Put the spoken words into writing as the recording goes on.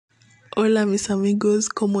Hola mis amigos,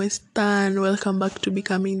 ¿cómo están? Welcome back to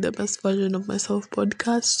Becoming the Best Version of Myself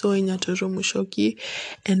podcast. Soy Nyatoro Mushoki,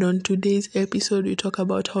 and on today's episode we talk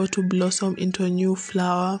about how to blossom into a new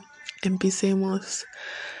flower. Empecemos.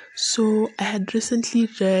 So I had recently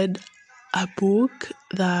read a book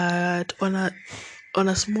that on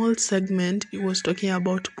a small segment it was talking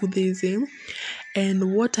about Buddhism,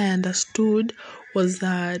 and what I understood was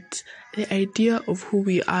that the idea of who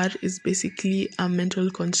we are is basically a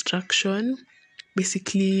mental construction,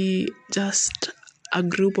 basically just a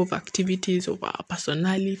group of activities of our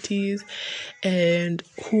personalities and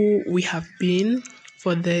who we have been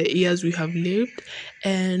for the years we have lived.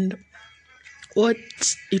 And what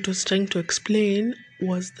it was trying to explain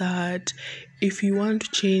was that if you want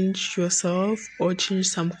to change yourself or change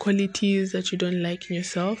some qualities that you don't like in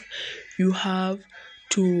yourself, you have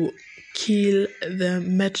to kill the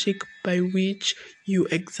metric by which you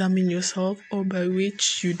examine yourself or by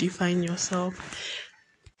which you define yourself.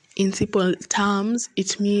 In simple terms,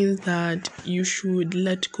 it means that you should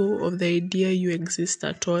let go of the idea you exist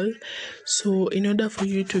at all. So in order for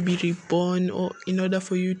you to be reborn or in order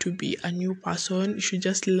for you to be a new person, you should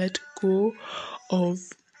just let go of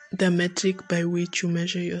the metric by which you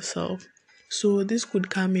measure yourself. So this could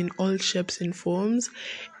come in all shapes and forms.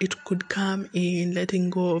 It could come in letting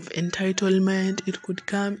go of entitlement. It could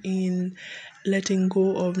come in letting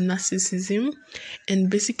go of narcissism. And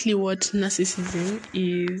basically what narcissism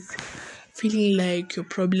is, feeling like your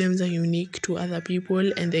problems are unique to other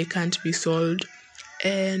people and they can't be solved.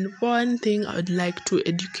 And one thing I would like to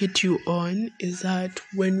educate you on is that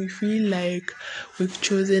when we feel like we've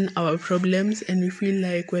chosen our problems and we feel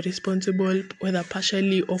like we're responsible, whether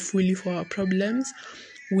partially or fully, for our problems,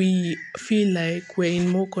 we feel like we're in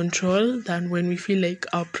more control than when we feel like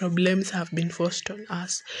our problems have been forced on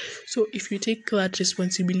us. So if you take that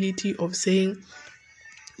responsibility of saying,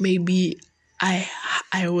 maybe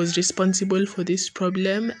I was responsible for this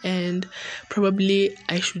problem and probably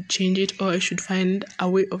I should change it or I should find a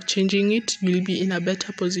way of changing it, you'll be in a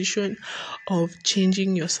better position of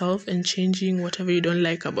changing yourself and changing whatever you don't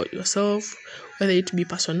like about yourself, whether it be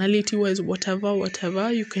personality wise,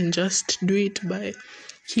 whatever, you can just do it by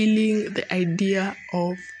killing the idea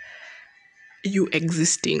of you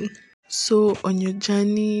existing. So on your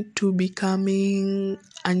journey to becoming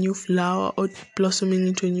a new flower or blossoming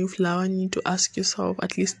into a new flower, you need to ask yourself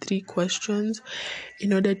at least 3 questions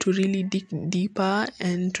in order to really dig deeper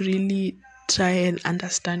and to really try and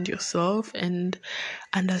understand yourself and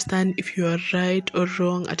understand if you are right or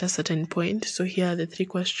wrong at a certain point. So here are the 3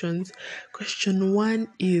 questions. Question 1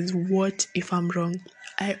 is, what if I'm wrong?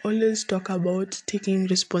 I always talk about taking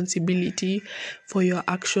responsibility for your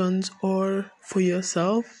actions or for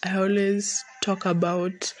yourself. I always talk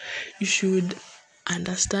about you should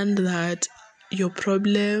understand that your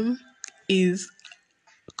problem is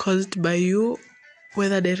caused by you,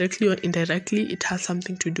 whether directly or indirectly, it has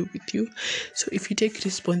something to do with you. So if you take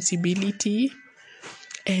responsibility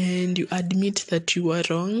and you admit that you are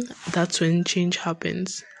wrong, that's when change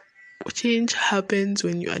happens. Change happens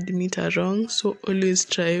when you admit a wrong, so always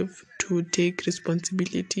strive to take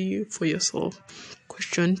responsibility for yourself.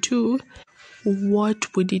 Question 2,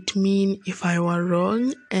 what would it mean if I were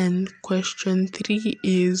wrong? And question 3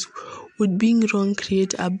 is, would being wrong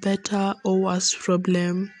create a better or worse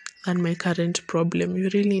problem than my current problem? You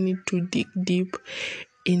really need to dig deep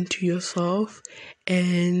into yourself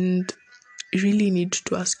and you really need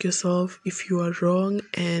to ask yourself if you are wrong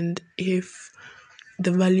and if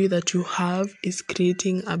the value that you have is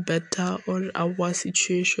creating a better or a worse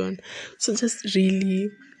situation. So just really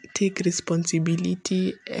take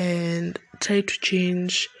responsibility and try to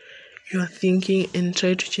change your thinking and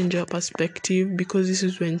try to change your perspective, because this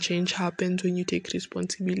is when change happens, when you take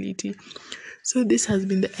responsibility. So this has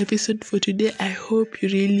been the episode for today. I hope you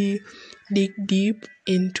really dig deep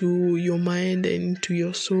into your mind and into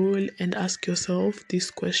your soul and ask yourself these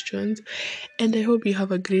questions. And I hope you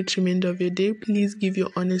have a great remainder of your day. Please give your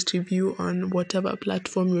honest review on whatever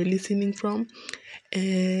platform you're listening from.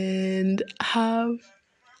 And have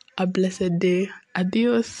a blessed day.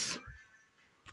 Adios.